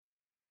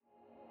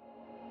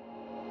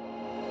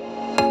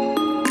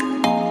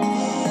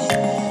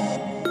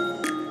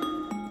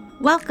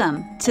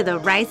Welcome to the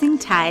Rising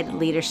Tide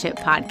Leadership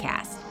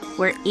Podcast,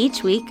 where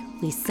each week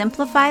we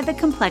simplify the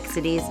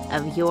complexities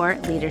of your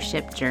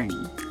leadership journey.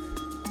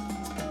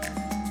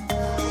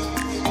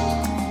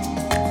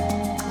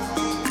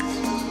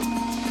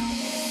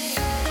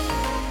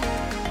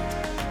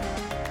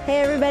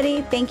 Hey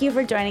everybody, thank you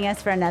for joining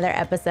us for another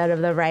episode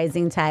of the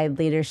Rising Tide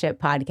Leadership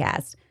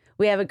Podcast.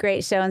 We have a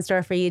great show in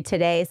store for you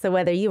today, so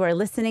whether you are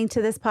listening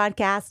to this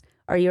podcast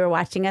or you are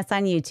watching us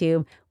on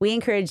YouTube, we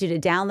encourage you to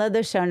download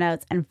the show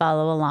notes and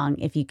follow along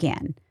if you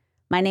can.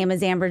 My name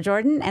is Amber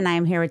Jordan, and I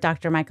am here with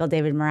Dr. Michael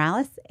David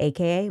Morales,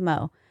 aka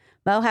Mo.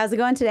 Mo, how's it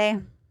going today?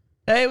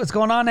 Hey, what's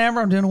going on,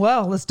 Amber? I'm doing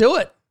well. Let's do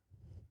it.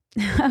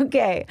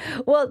 Okay.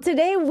 Well,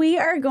 today we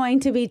are going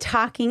to be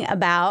talking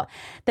about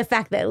the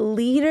fact that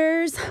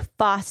leaders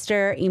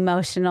foster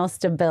emotional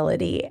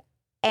stability.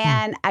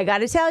 And I got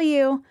to tell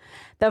you,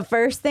 the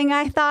first thing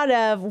I thought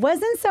of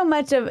wasn't so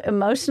much of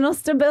emotional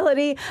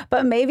stability,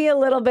 but maybe a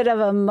little bit of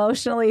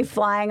emotionally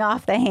flying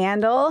off the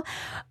handle.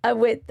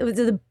 With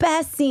the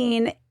best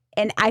scene,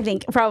 and I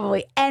think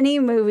probably any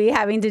movie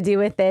having to do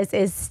with this,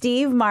 is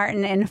Steve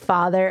Martin in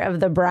Father of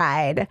the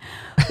Bride,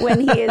 when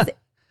he is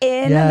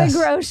in the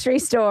grocery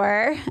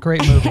store.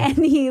 Great movie.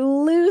 And he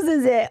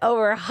loses it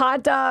over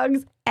hot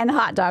dogs and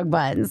hot dog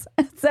buns.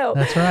 So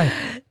that's right.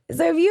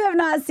 So if you have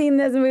not seen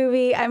this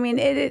movie, I mean,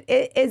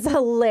 it's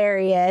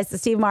hilarious.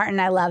 Steve Martin,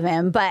 I love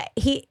him, but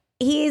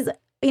he's,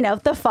 you know,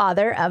 the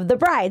father of the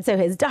bride. So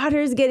his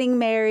daughter's getting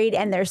married,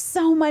 and there's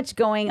so much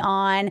going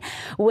on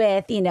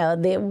with, you know,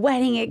 the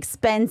wedding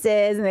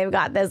expenses, and they've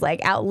got this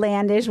like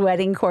outlandish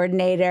wedding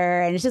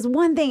coordinator, and it's just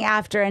one thing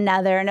after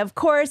another. And of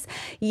course,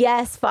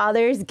 yes,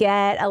 fathers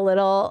get a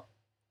little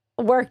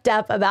worked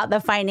up about the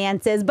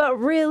finances, but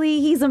really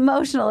he's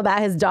emotional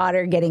about his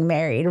daughter getting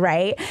married,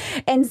 right?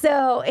 And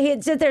so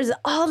there's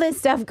all this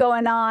stuff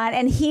going on,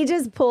 and he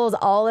just pulls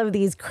all of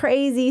these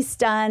crazy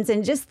stunts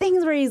and just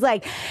things where he's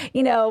like,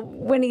 you know,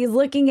 when he's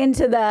looking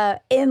into the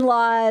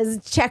in-laws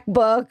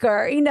checkbook,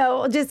 or, you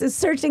know, just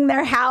searching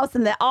their house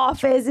and the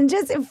office, and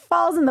just it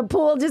falls in the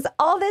pool, just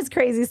all this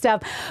crazy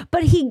stuff.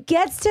 But he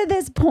gets to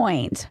this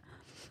point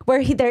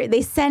where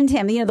they send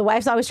him, you know, the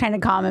wife's always trying to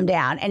calm him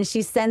down, and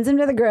she sends him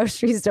to the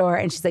grocery store,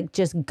 and she's like,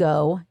 just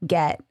go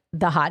get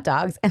the hot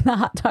dogs and the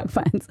hot dog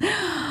buns.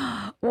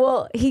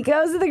 Well, he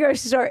goes to the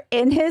grocery store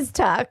in his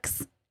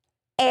tux,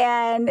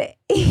 and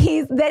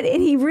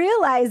he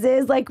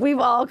realizes, like we've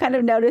all kind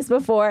of noticed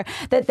before,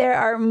 that there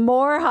are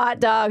more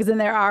hot dogs than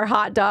there are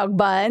hot dog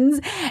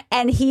buns,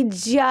 and he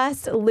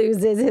just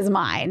loses his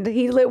mind.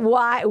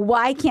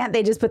 Why can't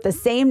they just put the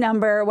same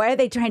number? Why are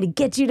they trying to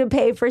get you to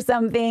pay for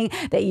something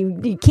that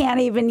you can't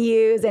even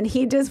use? And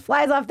he just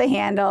flies off the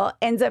handle,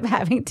 ends up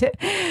having to,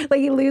 like,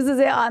 he loses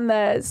it on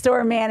the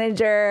store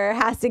manager,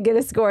 has to get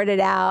escorted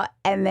out,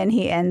 and then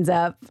he ends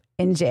up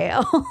in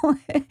jail.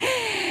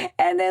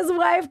 And his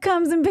wife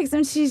comes and picks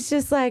him. She's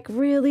just like,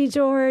 really,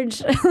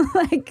 George?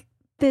 Like,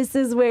 this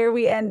is where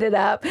we ended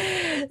up.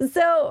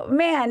 So,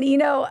 man, you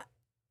know,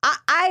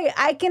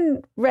 I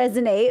can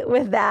resonate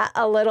with that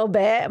a little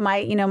bit.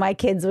 My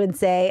kids would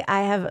say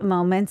I have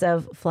moments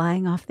of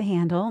flying off the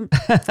handle,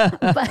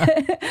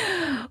 but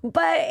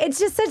it's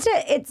just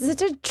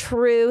such a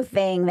true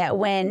thing that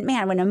when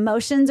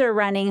emotions are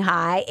running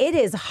high, it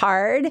is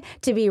hard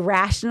to be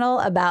rational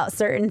about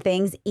certain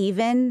things,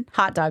 even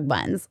hot dog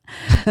buns.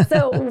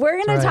 So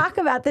we're going to talk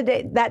about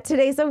that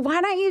today. So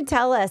why don't you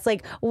tell us,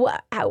 like,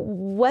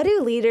 what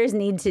do leaders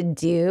need to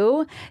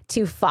do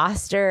to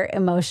foster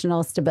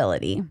emotional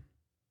stability?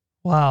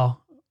 Wow.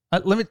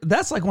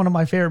 That's like one of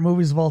my favorite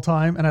movies of all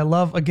time. And I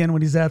love, again,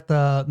 when he's at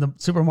the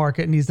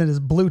supermarket and he's in his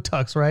blue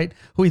tux, right?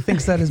 Who he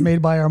thinks that is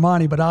made by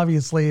Armani, but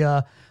obviously,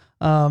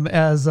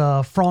 as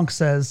Franck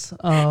says,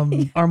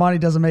 Armani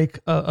doesn't make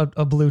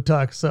a blue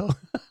tux. So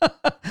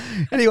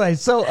anyway,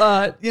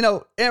 so, you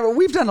know, Amber,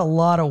 we've done a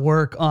lot of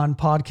work on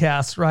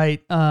podcasts,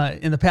 right?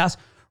 In the past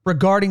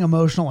regarding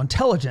emotional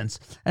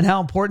intelligence and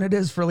how important it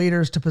is for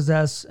leaders to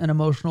possess an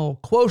emotional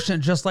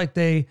quotient, just like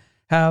they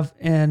have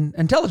an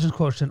intelligence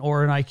quotient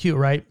or an IQ,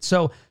 right?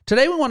 So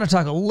today we want to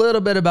talk a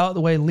little bit about the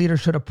way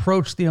leaders should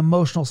approach the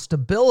emotional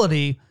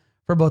stability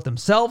for both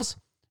themselves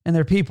and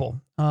their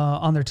people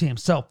on their team.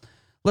 So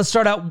let's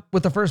start out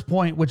with the first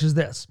point, which is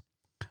this: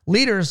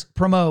 leaders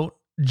promote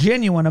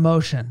genuine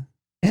emotion.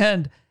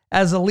 And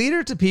as a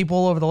leader to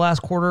people over the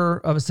last quarter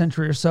of a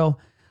century or so,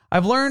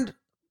 I've learned,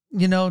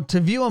 you know, to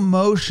view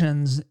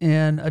emotions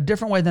in a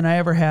different way than I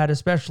ever had,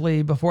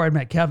 especially before I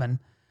met Kevin.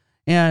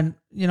 And,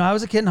 you know, I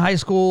was a kid in high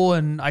school,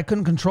 and I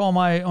couldn't control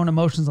my own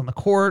emotions on the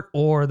court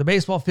or the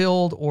baseball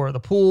field or the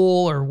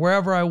pool or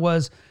wherever I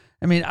was.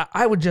 I mean,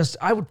 I would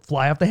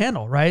fly off the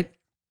handle, right?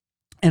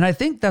 And I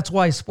think that's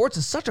why sports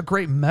is such a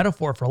great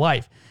metaphor for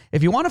life.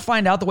 If you want to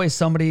find out the way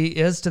somebody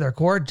is to their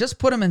core, just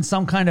put them in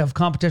some kind of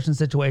competition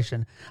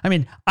situation. I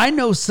mean, I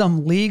know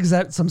some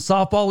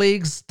softball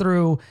leagues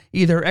through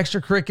either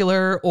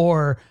extracurricular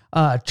or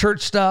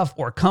church stuff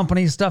or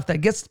company stuff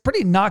that gets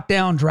pretty knocked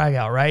down, drag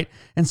out, right?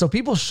 And so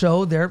people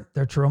show their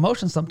true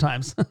emotions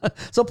sometimes.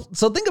 So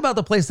think about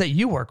the place that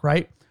you work,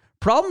 right?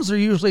 Problems are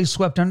usually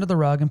swept under the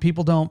rug, and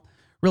people don't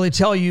really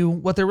tell you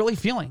what they're really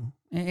feeling.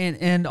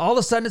 And all of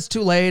a sudden it's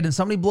too late and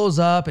somebody blows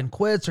up and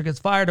quits or gets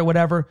fired or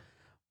whatever.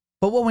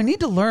 But what we need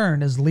to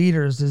learn as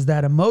leaders is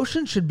that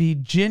emotion should be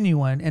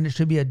genuine, and it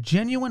should be a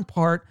genuine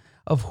part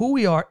of who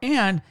we are.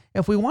 And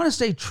if we want to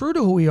stay true to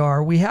who we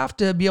are, we have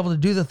to be able to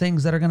do the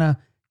things that are going to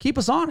keep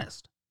us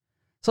honest.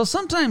 So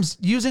sometimes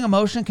using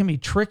emotion can be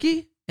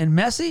tricky and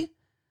messy,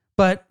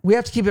 but we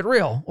have to keep it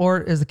real.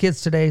 Or as the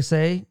kids today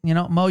say,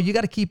 Mo, you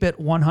got to keep it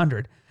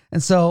 100.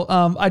 And so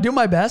I do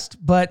my best,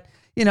 but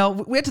we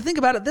have to think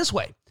about it this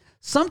way.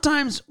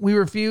 Sometimes we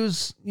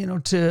refuse,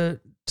 to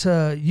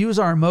use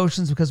our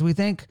emotions because we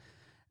think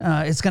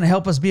it's going to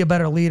help us be a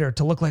better leader,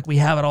 to look like we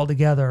have it all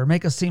together, or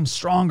make us seem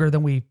stronger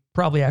than we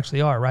probably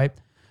actually are, right?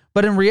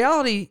 But in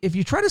reality, if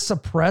you try to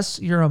suppress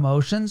your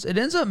emotions, it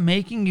ends up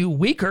making you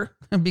weaker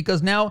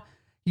because now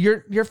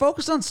you're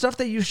focused on stuff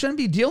that you shouldn't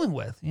be dealing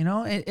with,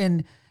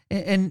 and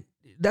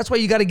that's why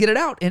you got to get it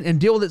out and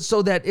deal with it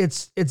so that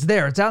it's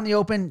there, it's out in the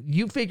open,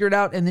 you figure it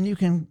out, and then you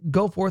can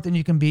go forth and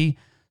you can be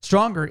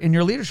stronger in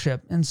your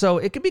leadership. And so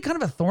it can be kind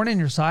of a thorn in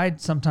your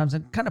side sometimes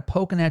and kind of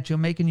poking at you,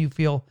 making you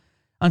feel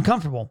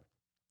uncomfortable.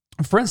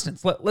 For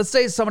instance, let's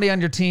say somebody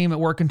on your team at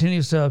work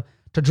continues to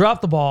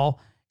drop the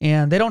ball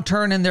and they don't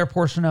turn in their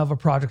portion of a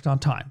project on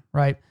time,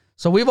 right?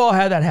 So we've all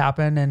had that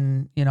happen.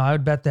 And, I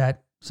would bet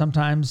that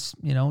sometimes,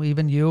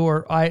 even you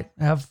or I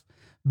have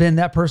been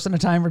that person a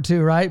time or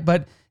two, right?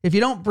 But if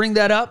you don't bring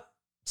that up,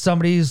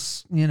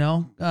 somebody's,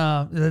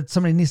 that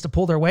somebody needs to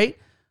pull their weight,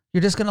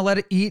 you're just going to let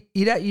it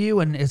eat at you,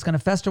 and it's going to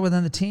fester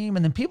within the team.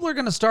 And then people are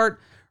going to start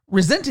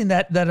resenting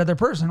that other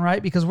person,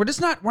 right? Because we're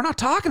not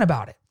talking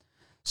about it.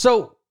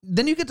 So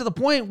then you get to the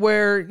point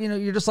where,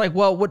 you're just like,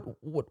 well,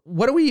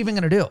 what are we even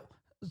going to do?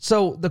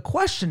 So the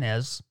question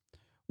is,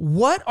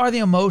 what are the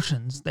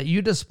emotions that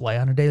you display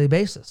on a daily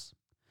basis?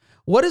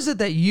 What is it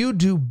that you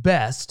do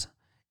best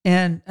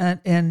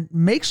and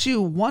makes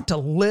you want to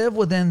live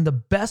within the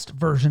best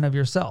version of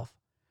yourself?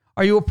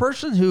 Are you a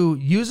person who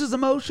uses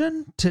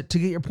emotion to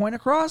get your point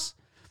across?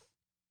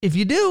 If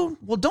you do,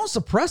 well, don't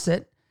suppress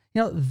it.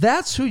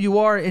 That's who you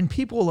are, and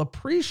people will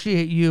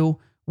appreciate you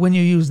when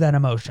you use that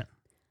emotion.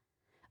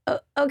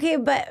 Okay,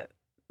 but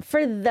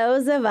for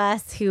those of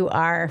us who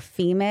are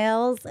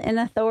females in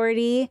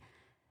authority,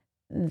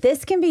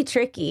 this can be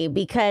tricky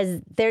because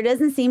there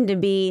doesn't seem to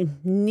be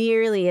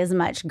nearly as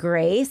much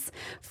grace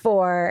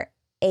for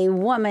a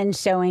woman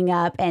showing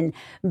up and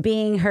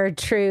being her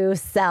true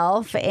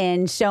self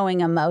and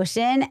showing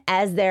emotion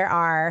as there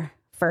are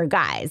for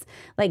guys.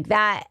 Like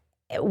that,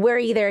 we're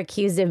either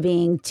accused of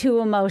being too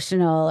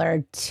emotional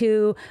or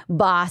too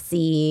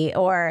bossy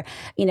or,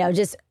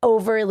 just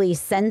overly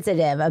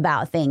sensitive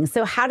about things.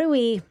 So how do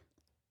we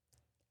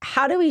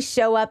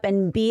show up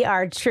and be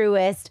our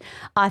truest,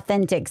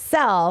 authentic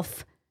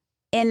self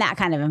in that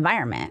kind of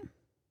environment?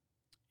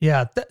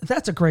 Yeah,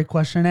 that's a great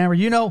question, Amber.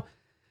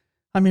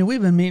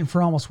 We've been meeting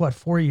for almost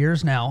 4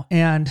 years now,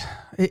 and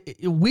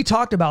we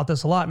talked about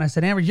this a lot. And I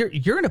said, Amber,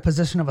 you're in a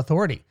position of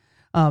authority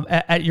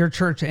at your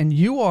church, and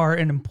you are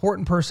an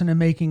important person in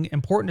making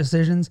important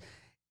decisions.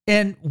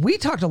 And we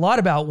talked a lot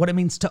about what it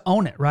means to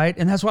own it, right?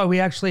 And that's why we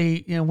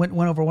actually went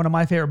over one of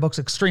my favorite books,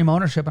 Extreme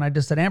Ownership. And I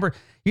just said, Amber,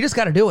 you just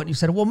got to do it. And you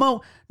said, well,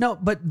 Mo, no,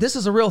 but this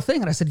is a real thing.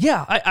 And I said,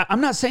 yeah,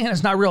 I'm not saying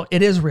it's not real.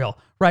 It is real,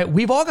 right?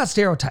 We've all got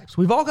stereotypes.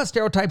 We've all got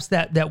stereotypes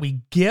that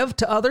we give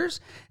to others,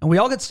 and we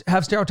all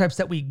have stereotypes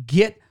that we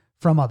get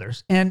from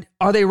others. And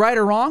are they right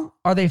or wrong?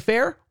 Are they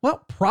fair?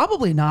 Well,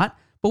 probably not,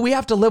 but we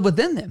have to live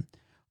within them.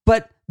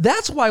 But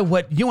that's why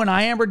what you and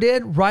I, Amber,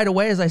 did right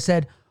away is I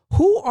said,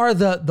 who are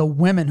the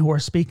women who are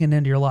speaking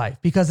into your life?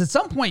 Because at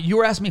some point you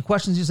were asking me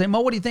questions. You say,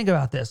 Mo, what do you think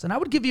about this? And I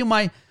would give you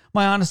my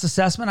honest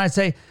assessment. I'd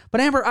say, but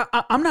Amber,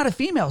 I'm not a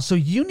female. So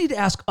you need to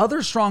ask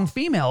other strong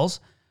females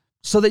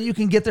so that you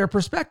can get their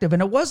perspective.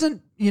 And it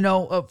wasn't,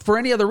 for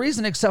any other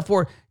reason except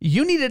for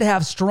you needed to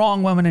have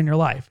strong women in your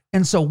life.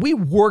 And so we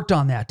worked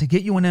on that to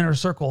get you an inner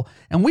circle,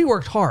 and we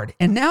worked hard.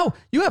 And now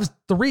you have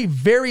 3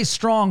 very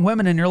strong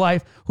women in your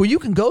life who you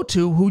can go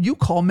to, who you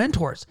call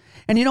mentors.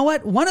 And you know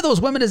what? One of those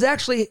women has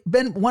actually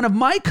been one of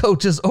my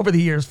coaches over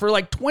the years for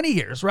like 20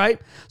 years,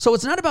 right? So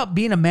it's not about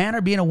being a man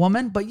or being a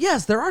woman, but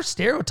yes, there are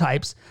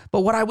stereotypes.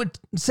 But what I would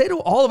say to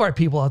all of our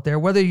people out there,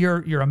 whether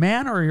you're a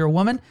man or you're a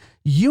woman,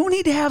 you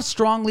need to have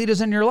strong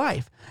leaders in your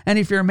life. And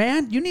if you're a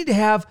man, you need to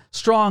have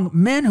strong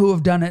men who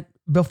have done it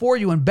before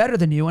you and better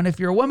than you. And if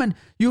you're a woman,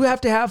 you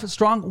have to have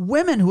strong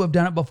women who have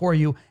done it before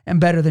you and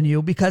better than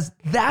you, because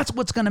that's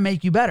what's going to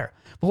make you better.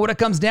 But what it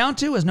comes down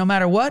to is no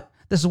matter what,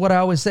 this is what I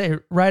always say,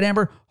 right,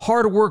 Amber?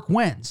 Hard work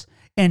wins.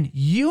 And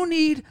you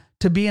need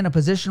to be in a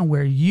position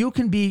where you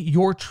can be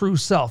your true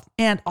self.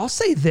 And I'll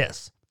say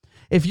this,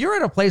 if you're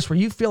at a place where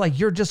you feel like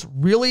you're just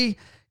really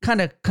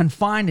kind of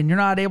confined and you're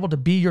not able to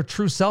be your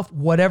true self,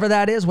 whatever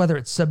that is, whether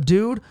it's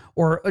subdued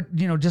or,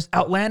 just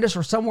outlandish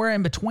or somewhere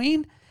in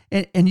between,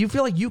 and you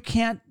feel like you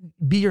can't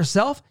be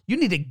yourself, you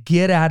need to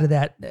get out of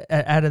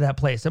that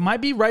place. It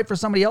might be right for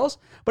somebody else,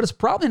 but it's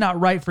probably not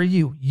right for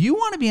you. You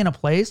want to be in a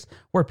place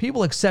where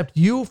people accept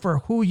you for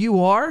who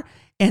you are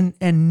and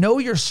know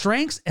your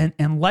strengths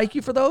and like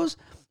you for those.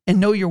 and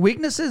know your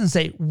weaknesses and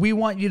say, we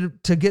want you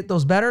to get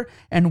those better.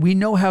 And we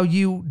know how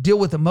you deal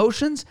with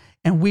emotions,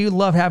 and we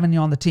love having you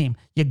on the team.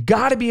 You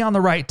got to be on the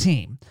right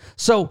team.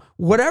 So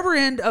whatever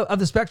end of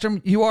the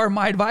spectrum you are,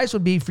 my advice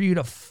would be for you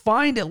to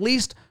find at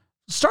least,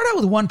 start out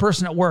with one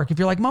person at work. If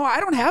you're like, Mo, I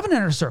don't have an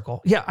inner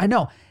circle. Yeah, I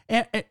know.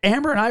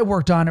 Amber and I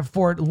worked on it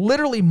for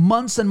literally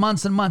months and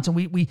months and months. And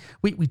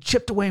we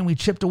chipped away and we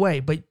chipped away.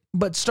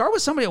 But start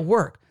with somebody at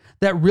work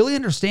that really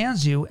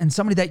understands you and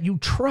somebody that you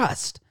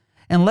trust,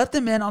 and let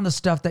them in on the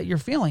stuff that you're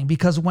feeling.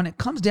 Because when it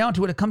comes down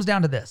to it, it comes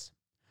down to this.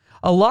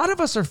 A lot of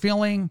us are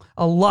feeling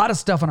a lot of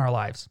stuff in our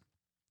lives.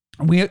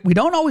 We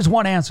don't always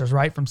want answers,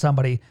 right, from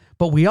somebody,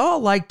 but we all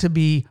like to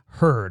be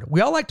heard.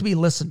 We all like to be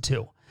listened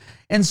to.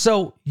 And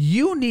so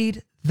you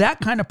need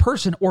that kind of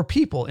person or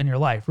people in your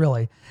life,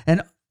 really.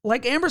 And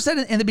like Amber said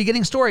in the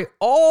beginning story,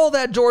 all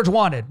that George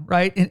wanted,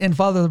 right, in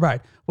Father of the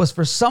Bride, was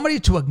for somebody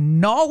to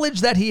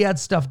acknowledge that he had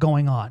stuff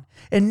going on.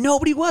 And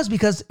nobody was,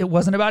 because it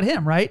wasn't about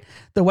him, right?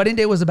 The wedding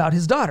day was about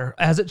his daughter,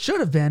 as it should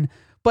have been.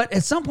 But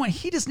at some point,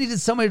 he just needed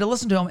somebody to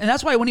listen to him. And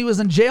that's why when he was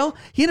in jail,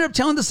 he ended up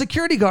telling the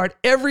security guard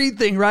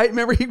everything, right?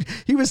 Remember,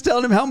 he was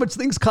telling him how much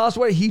things cost.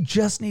 He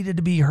just needed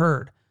to be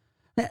heard.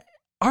 Now,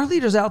 our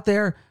leaders out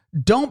there,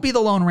 don't be the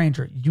Lone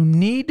Ranger. You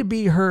need to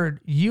be heard.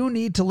 You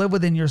need to live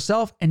within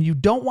yourself, and you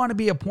don't want to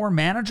be a poor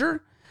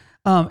manager,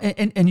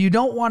 and you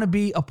don't want to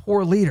be a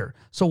poor leader.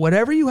 So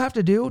whatever you have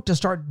to do to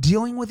start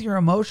dealing with your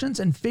emotions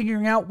and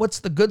figuring out what's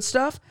the good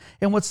stuff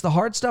and what's the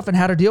hard stuff and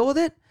how to deal with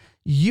it,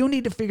 you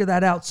need to figure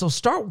that out. So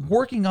start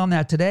working on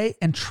that today,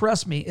 and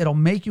trust me, it'll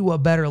make you a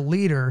better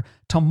leader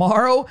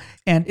tomorrow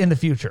and in the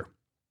future.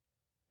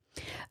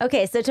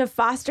 Okay, so to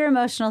foster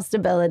emotional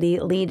stability,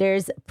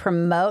 leaders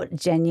promote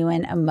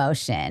genuine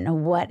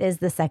emotion. What is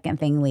the second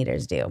thing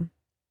leaders do?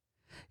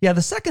 Yeah,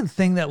 the second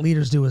thing that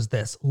leaders do is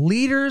this.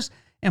 Leaders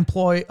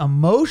employ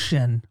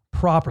emotion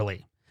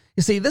properly.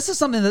 You see, this is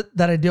something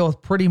that I deal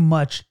with pretty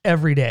much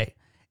every day.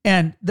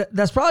 And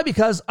that's probably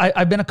because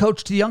I've been a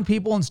coach to young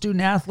people and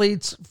student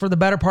athletes for the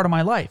better part of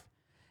my life.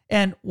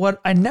 And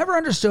what I never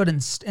understood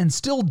and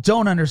still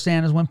don't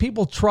understand is when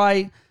people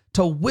try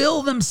to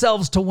will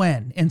themselves to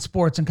win in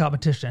sports and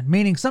competition,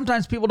 meaning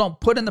sometimes people don't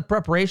put in the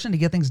preparation to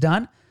get things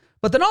done,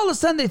 but then all of a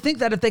sudden they think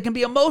that if they can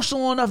be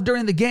emotional enough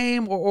during the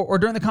game or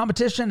during the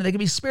competition, and they can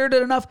be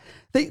spirited enough,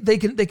 they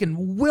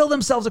can will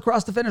themselves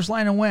across the finish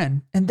line and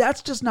win. And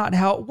that's just not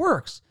how it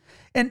works.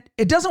 And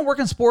it doesn't work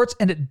in sports,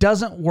 and it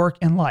doesn't work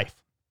in life.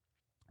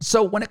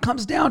 So when it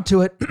comes down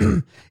to it,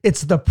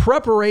 it's the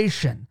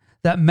preparation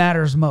that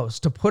matters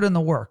most, to put in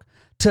the work.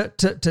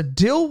 To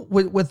deal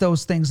with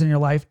those things in your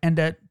life,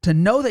 and to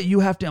know that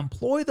you have to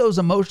employ those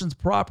emotions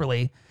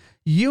properly,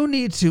 you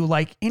need to,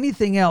 like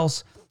anything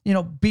else,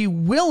 be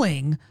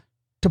willing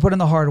to put in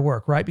the hard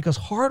work, right? Because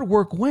hard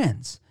work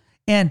wins.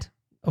 And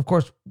of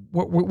course,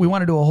 we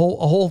want to do a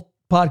whole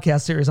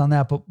podcast series on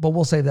that, but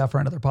we'll save that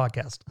for another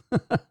podcast.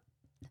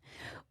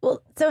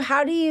 Well, so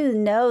how do you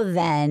know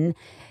then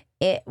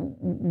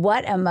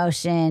what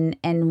emotion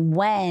and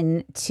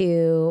when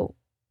to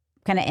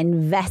kind of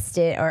invest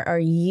it or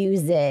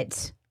use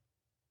it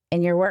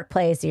in your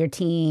workplace or your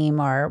team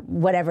or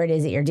whatever it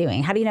is that you're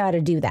doing? How do you know how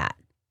to do that?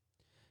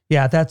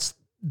 Yeah, that's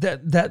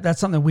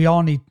something we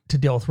all need to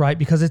deal with, right?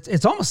 Because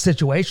it's almost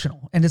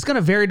situational, and it's going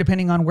to vary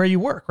depending on where you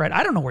work, right?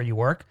 I don't know where you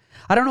work.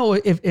 I don't know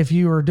if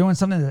you are doing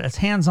something that's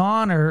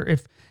hands-on, or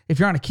if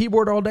you're on a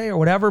keyboard all day or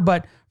whatever.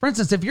 But for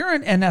instance, if you're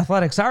in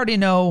athletics, I already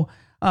know,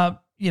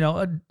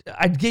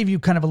 I gave you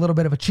kind of a little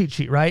bit of a cheat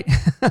sheet, right?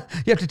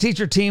 You have to teach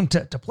your team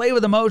to play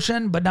with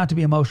emotion, but not to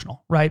be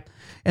emotional, right?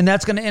 And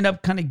that's going to end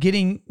up kind of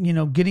getting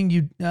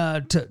you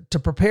to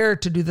prepare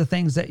to do the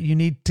things that you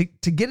need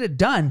to get it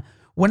done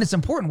when it's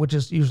important, which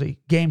is usually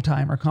game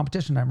time or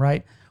competition time,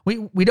 right?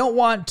 We don't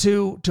want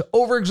to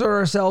overexert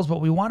ourselves, but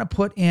we want to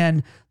put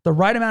in the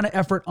right amount of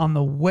effort on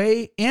the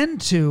way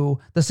into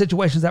the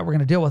situations that we're going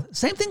to deal with.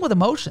 Same thing with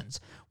emotions.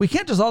 We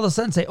can't just all of a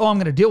sudden say, oh, I'm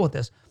going to deal with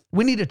this.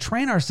 We need to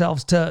train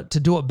ourselves to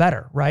do it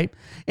better, right?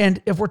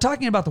 And if we're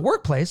talking about the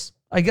workplace,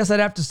 I guess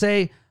I'd have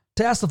to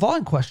ask the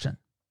following question.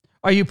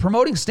 Are you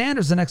promoting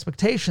standards and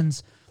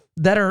expectations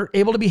that are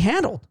able to be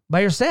handled by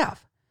your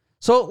staff?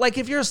 So like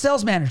if you're a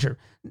sales manager,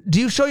 do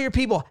you show your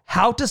people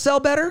how to sell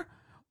better?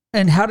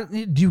 And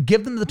do you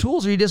give them the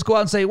tools, or you just go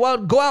out and say, well,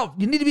 go out,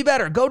 you need to be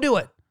better, go do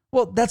it?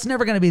 Well, that's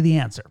never going to be the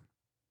answer.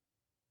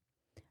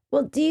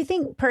 Well, do you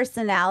think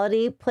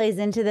personality plays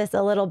into this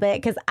a little bit?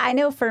 Because I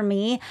know for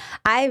me,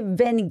 I've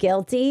been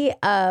guilty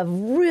of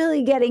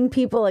really getting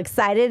people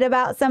excited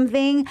about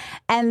something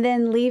and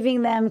then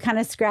leaving them kind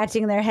of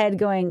scratching their head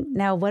going,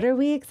 now, what are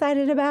we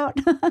excited about?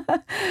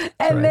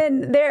 And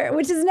then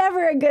which is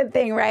never a good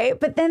thing, right?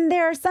 But then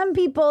there are some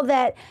people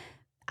that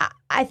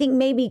I think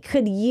maybe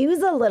could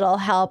use a little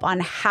help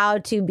on how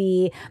to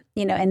be,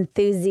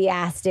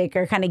 enthusiastic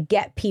or kind of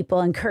get people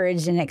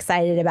encouraged and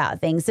excited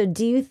about things. So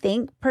do you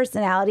think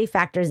personality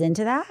factors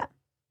into that?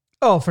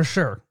 Oh, for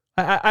sure.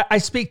 I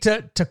speak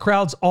to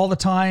crowds all the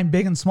time,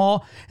 big and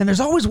small, and there's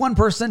always one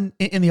person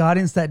in the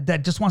audience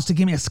that just wants to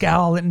give me a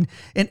scowl, and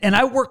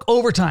I work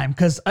overtime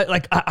because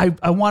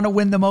I want to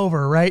win them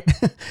over, right?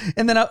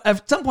 And then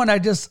at some point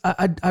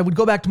I would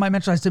go back to my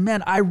mentor. I said,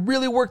 man, I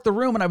really worked the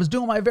room and I was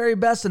doing my very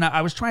best, and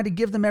I was trying to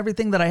give them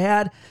everything that I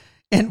had.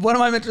 And one of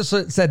my mentors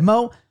said,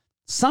 Mo,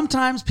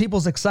 sometimes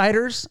people's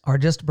exciters are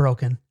just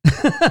broken.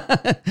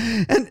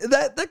 And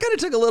that kind of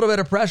took a little bit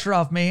of pressure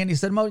off me. And he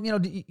said, Mo,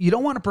 you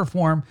don't want to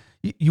perform.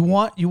 You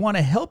want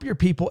to help your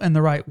people in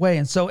the right way.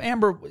 And so,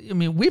 Amber, I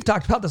mean, we've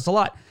talked about this a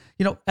lot.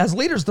 As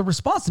leaders, the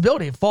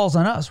responsibility falls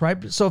on us,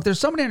 right? So if there's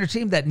somebody on your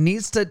team that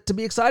needs to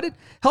be excited,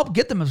 help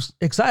get them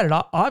excited,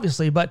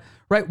 obviously. But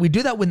right, we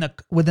do that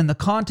within the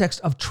context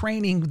of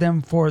training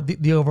them for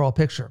the overall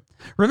picture.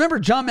 Remember,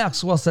 John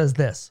Maxwell says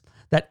this,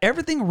 that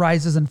everything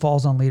rises and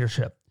falls on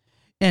leadership.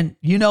 And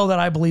you know that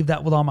I believe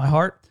that with all my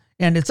heart.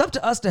 And it's up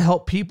to us to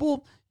help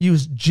people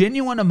use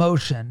genuine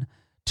emotion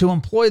to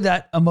employ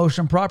that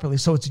emotion properly.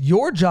 So it's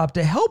your job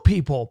to help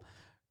people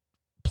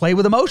play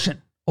with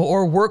emotion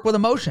or work with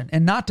emotion,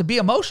 and not to be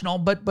emotional,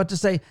 but to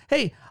say,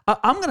 hey,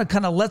 I'm going to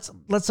kind of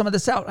let some of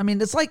this out. I mean,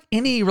 it's like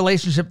any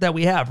relationship that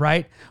we have,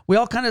 right? We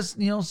all kind of,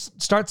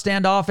 start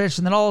standoffish,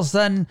 and then all of a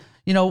sudden,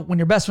 when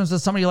you're best friends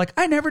with somebody, you're like,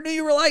 I never knew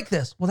you were like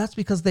this. Well, that's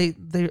because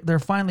they're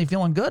finally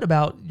feeling good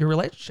about your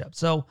relationship.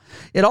 So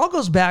it all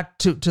goes back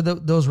to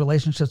those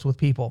relationships with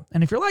people.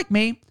 And if you're like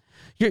me,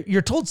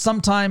 you're told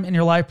sometime in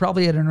your life,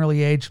 probably at an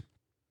early age,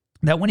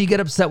 that when you get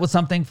upset with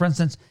something, for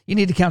instance, you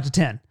need to count to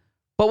 10.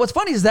 But what's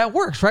funny is that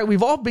works, right?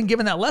 We've all been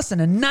given that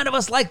lesson, and none of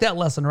us like that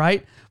lesson,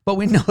 right? But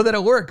we know that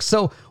it works.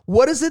 So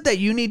what is it that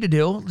you need to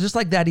do, just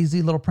like that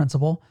easy little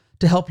principle,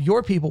 to help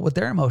your people with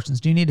their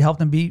emotions? Do you need to help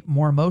them be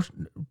more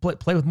emotion,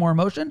 play with more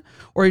emotion?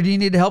 Or do you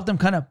need to help them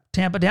kind of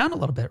tamp it down a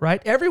little bit, right?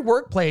 Every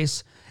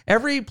workplace,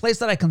 every place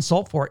that I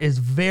consult for is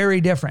very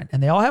different,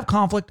 and they all have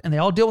conflict, and they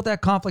all deal with that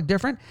conflict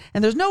different.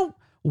 And there's no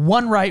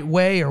one right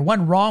way or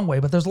one wrong way,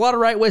 but there's a lot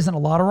of right ways and a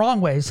lot of wrong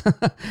ways.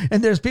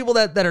 And there's people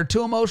that are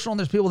too emotional, and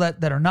there's people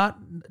that are not,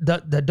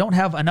 that don't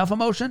have enough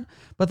emotion.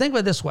 But think of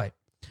it this way.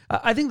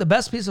 I think the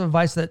best piece of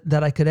advice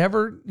that I could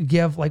ever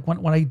give, like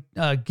when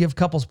I give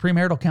couples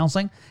premarital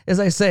counseling, is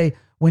I say,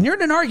 when you're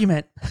in an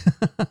argument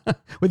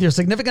with your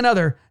significant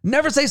other,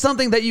 never say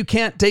something that you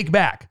can't take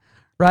back.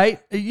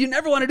 Right? You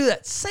never want to do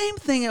that. Same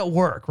thing at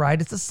work,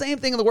 right? It's the same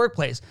thing in the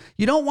workplace.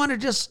 You don't want to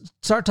just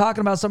start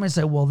talking about somebody and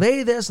say, well,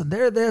 they this and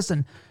they're this,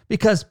 and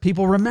because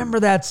people remember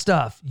that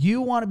stuff.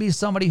 You want to be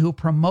somebody who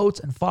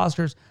promotes and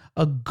fosters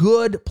a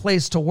good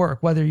place to work,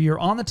 whether you're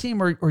on the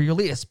team or you're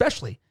leading,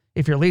 especially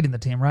if you're leading the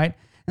team, right?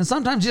 And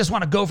sometimes you just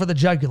want to go for the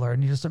jugular,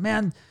 and you just say,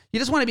 man, you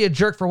just want to be a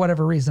jerk for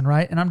whatever reason,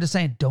 right? And I'm just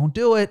saying, don't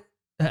do it.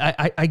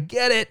 I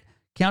get it.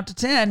 Count to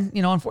 10,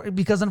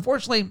 because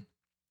unfortunately,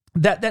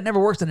 that never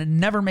works, and it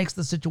never makes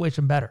the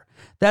situation better.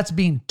 That's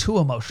being too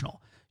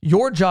emotional.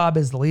 Your job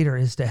as the leader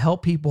is to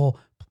help people,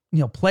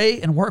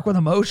 play and work with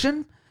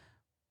emotion,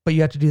 but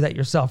you have to do that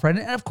yourself, right?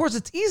 And of course,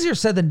 it's easier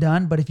said than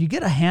done, but if you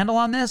get a handle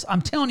on this,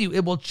 I'm telling you,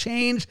 it will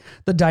change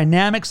the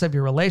dynamics of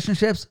your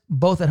relationships,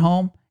 both at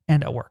home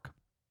and at work.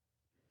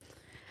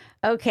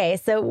 Okay,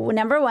 so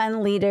number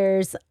one,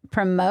 leaders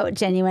promote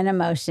genuine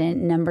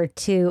emotion. Number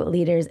two,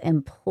 leaders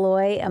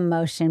employ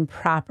emotion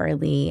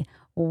properly.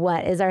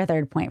 What is our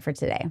third point for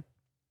today?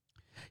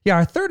 Yeah,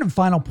 our third and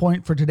final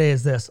point for today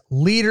is this.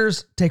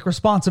 Leaders take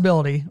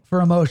responsibility for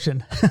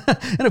emotion.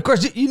 And of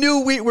course, you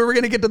knew we were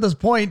going to get to this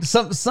point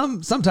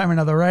sometime or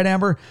another, right,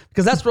 Amber?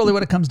 Because that's really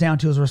what it comes down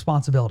to, is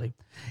responsibility.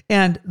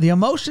 And the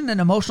emotion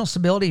and emotional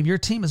stability of your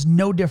team is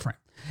no different.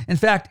 In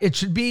fact, it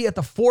should be at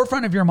the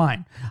forefront of your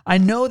mind. I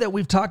know that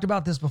we've talked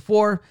about this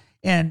before,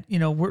 and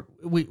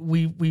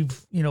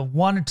we've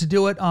wanted to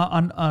do it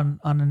on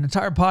an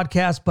entire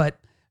podcast, but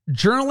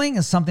journaling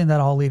is something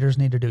that all leaders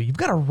need to do. You've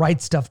got to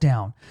write stuff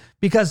down,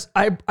 because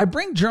I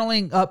bring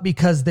journaling up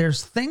because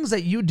there's things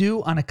that you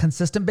do on a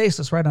consistent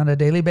basis, right? On a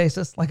daily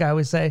basis, like I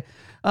always say,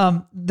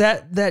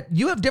 that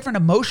you have different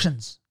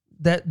emotions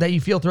that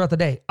you feel throughout the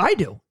day. I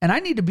do. And I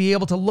need to be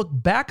able to look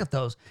back at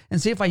those and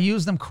see if I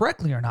use them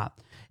correctly or not.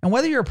 And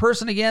whether you're a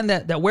person, again,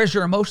 that wears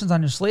your emotions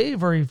on your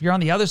sleeve, or if you're on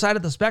the other side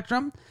of the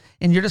spectrum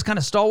and you're just kind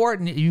of stalwart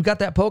and you've got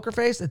that poker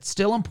face, it's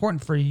still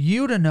important for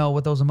you to know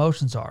what those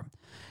emotions are.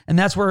 And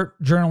that's where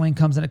journaling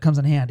comes in. It comes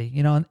in handy,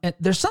 and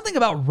there's something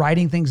about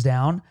writing things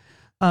down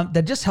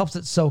that just helps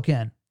it soak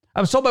in.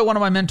 I was told by one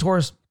of my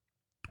mentors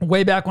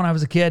way back when I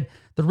was a kid,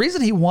 the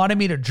reason he wanted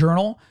me to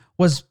journal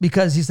was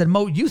because he said,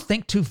 Mo, you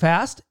think too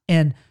fast,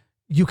 and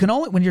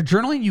when you're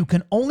journaling, you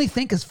can only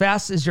think as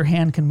fast as your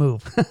hand can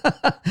move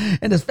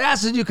and as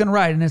fast as you can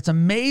write. And it's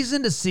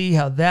amazing to see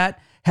how that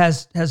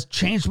has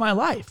changed my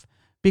life,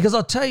 because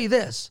I'll tell you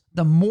this,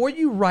 the more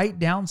you write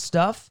down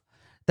stuff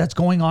that's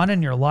going on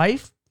in your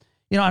life,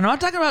 and I'm not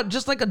talking about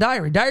just like a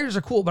diary. Diaries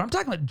are cool, but I'm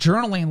talking about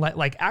journaling,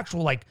 like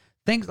actual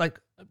things like,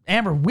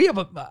 Amber,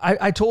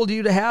 I told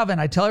you to have,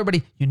 and I tell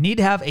everybody, you need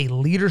to have a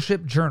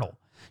leadership journal.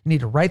 You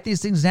need to write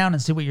these things down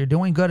and see what you're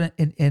doing good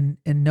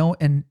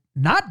and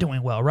not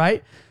doing well,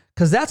 right?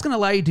 Because that's going to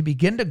allow you to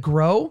begin to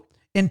grow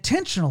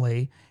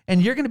intentionally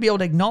and you're going to be able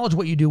to acknowledge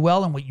what you do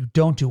well and what you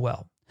don't do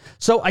well.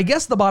 So I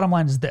guess the bottom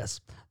line is this.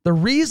 The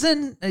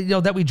reason,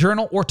 that we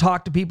journal or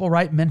talk to people,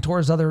 right?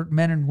 Mentors, other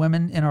men and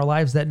women in our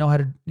lives that know how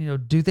to,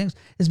 do things,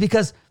 is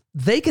because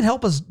they can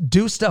help us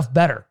do stuff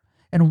better.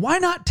 And why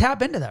not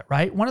tap into that,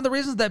 right? One of the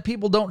reasons that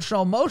people don't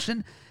show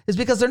emotion is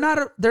because they're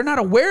not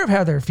aware of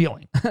how they're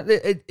feeling.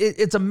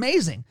 It's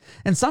amazing.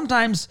 And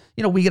sometimes,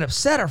 we get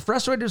upset or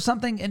frustrated or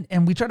something,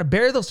 and we try to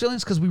bury those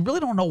feelings because we really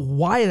don't know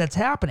why that's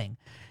happening.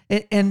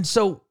 And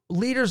so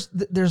leaders,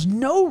 there's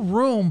no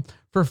room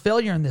for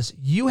failure in this.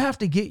 You have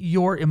to get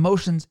your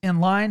emotions in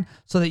line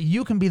so that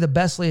you can be the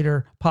best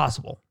leader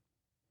possible.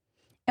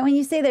 And when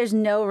you say there's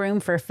no room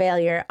for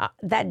failure,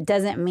 that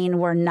doesn't mean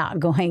we're not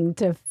going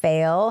to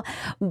fail,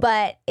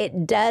 but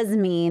it does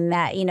mean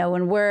that,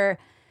 when we're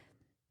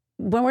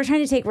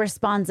trying to take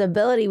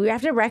responsibility, we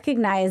have to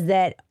recognize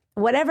that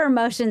whatever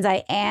emotions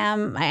I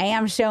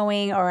am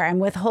showing or I'm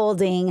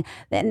withholding,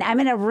 then I'm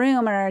in a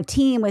room or a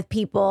team with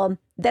people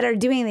that are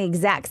doing the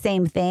exact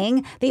same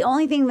thing. The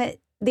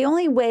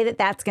only way that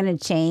that's going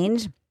to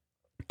change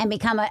and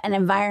become an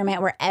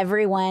environment where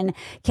everyone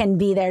can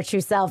be their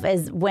true self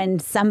is when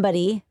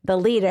somebody, the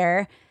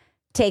leader,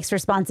 takes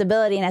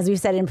responsibility. And as we've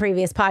said in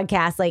previous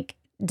podcasts,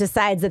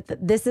 decides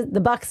that this is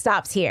the buck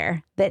stops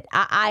here, that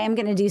I am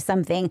going to do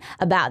something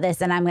about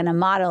this and I'm going to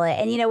model it.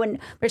 And, when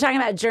we're talking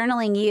about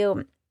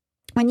journaling,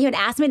 when you had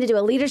asked me to do a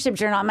leadership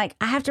journal, I'm like,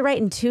 I have to write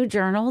in 2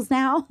 journals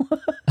now.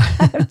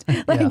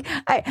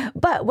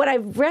 But what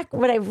I've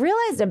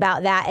realized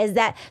about that is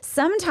that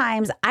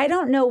sometimes I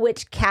don't know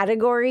which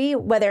category,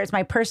 whether it's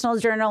my personal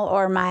journal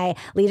or my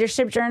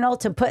leadership journal,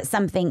 to put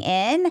something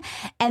in.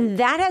 And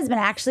that has been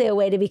actually a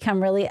way to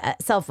become really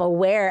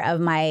self-aware of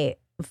my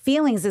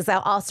feelings. Is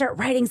I'll start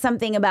writing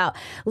something about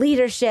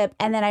leadership,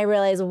 and then I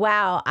realize,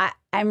 wow,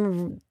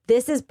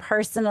 this is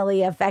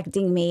personally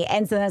affecting me.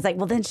 And so then I was like,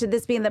 well, then should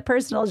this be in the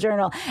personal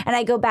journal? And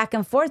I go back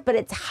and forth, but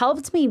it's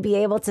helped me be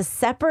able to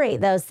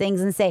separate those things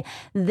and say,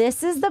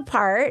 this is the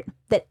part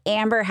that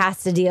Amber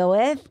has to deal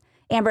with.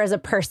 Amber as a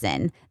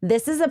person.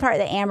 This is the part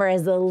that Amber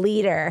as the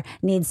leader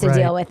needs to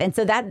deal with. And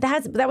so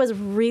that was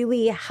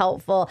really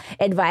helpful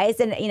advice.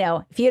 And,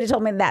 if you had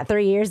told me that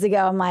 3 years ago,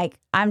 I'm like,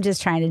 I'm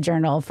just trying to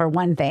journal for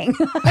one thing.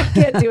 I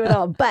can't do it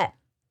all. But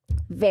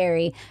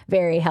very,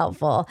 very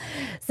helpful.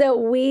 So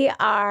we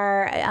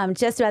are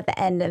just about the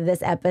end of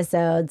this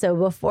episode. So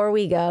before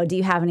we go, do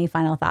you have any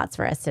final thoughts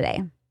for us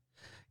today?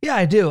 Yeah,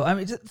 I do. I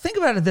mean, think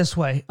about it this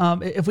way.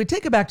 If we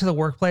take it back to the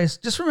workplace,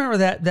 just remember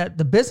that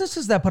the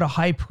businesses that put a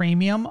high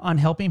premium on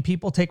helping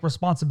people take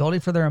responsibility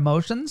for their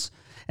emotions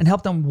and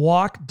help them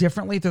walk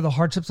differently through the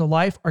hardships of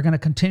life are going to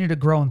continue to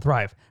grow and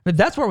thrive. But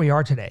that's where we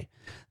are today.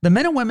 The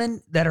men and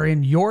women that are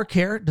in your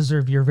care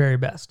deserve your very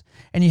best.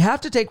 And you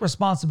have to take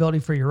responsibility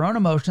for your own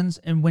emotions.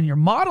 And when you're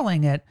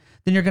modeling it,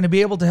 then you're going to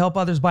be able to help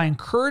others by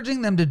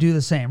encouraging them to do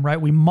the same, right?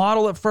 We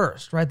model it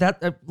first, right?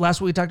 That last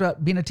week we talked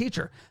about being a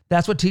teacher.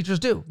 That's what teachers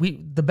do.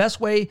 The best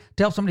way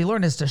to help somebody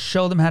learn is to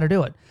show them how to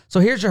do it. So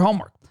here's your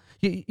homework.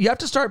 You have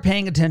to start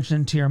paying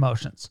attention to your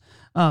emotions.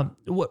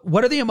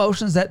 What are the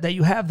emotions that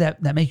you have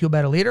that make you a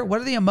better leader?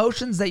 What are the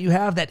emotions that you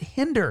have that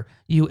hinder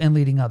you in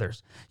leading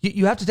others?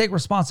 You have to take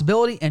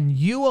responsibility, and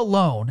you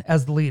alone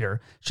as the leader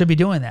should be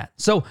doing that.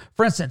 So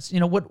for instance,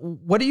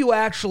 what are you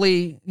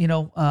actually,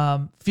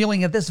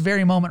 feeling at this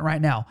very moment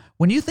right now?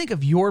 When you think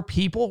of your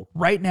people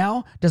right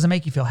now, does it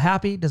make you feel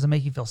happy? Does it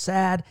make you feel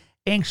sad,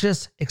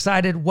 anxious,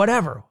 excited,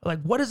 whatever?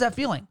 What is that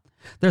feeling?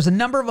 There's a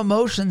number of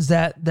emotions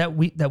that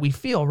we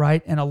feel,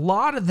 right? And a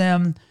lot of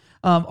them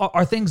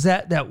are things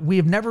that we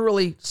have never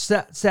really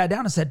sat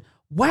down and said,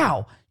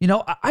 wow,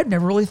 I've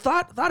never really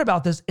thought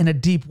about this in a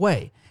deep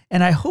way.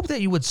 And I hope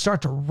that you would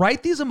start to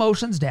write these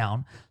emotions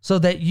down so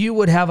that you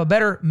would have a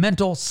better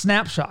mental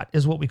snapshot,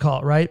 is what we call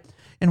it, right?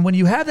 And when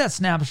you have that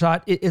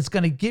snapshot, it's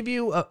going to give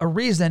you a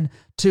reason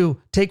to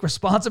take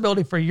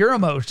responsibility for your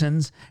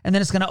emotions, and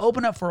then it's going to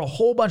open up for a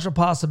whole bunch of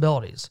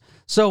possibilities.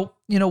 So,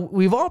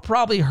 we've all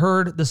probably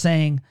heard the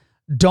saying,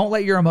 don't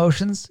let your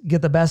emotions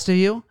get the best of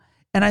you.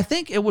 And I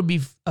think it would be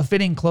a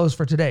fitting close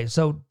for today.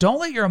 So don't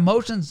let your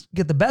emotions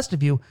get the best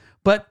of you,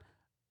 but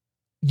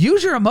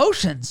use your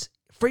emotions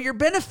for your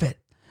benefit.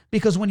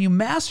 Because when you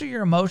master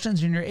your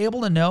emotions and you're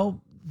able to know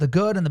the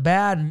good and the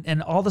bad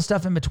and all the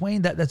stuff in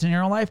between that's in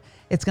your own life,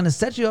 it's going to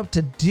set you up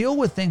to deal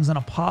with things in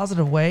a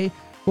positive way,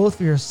 both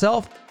for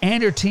yourself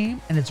and your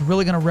team. And it's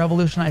really going to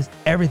revolutionize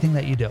everything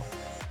that you do.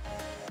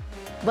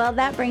 Well,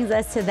 that brings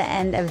us to the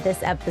end of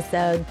this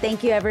episode.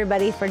 Thank you,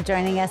 everybody, for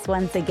joining us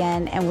once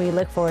again, and we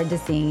look forward to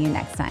seeing you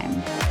next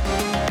time.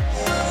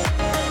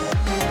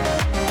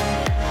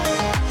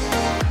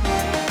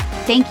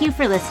 Thank you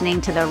for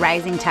listening to the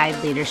Rising Tide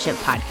Leadership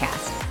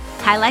Podcast.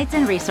 Highlights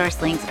and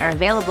resource links are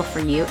available for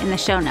you in the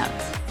show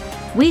notes.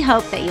 We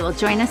hope that you will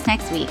join us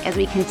next week as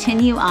we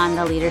continue on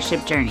the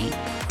leadership journey.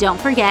 Don't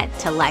forget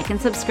to like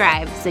and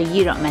subscribe so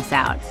you don't miss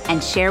out,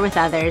 and share with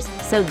others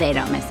so they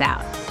don't miss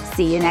out.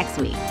 See you next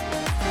week.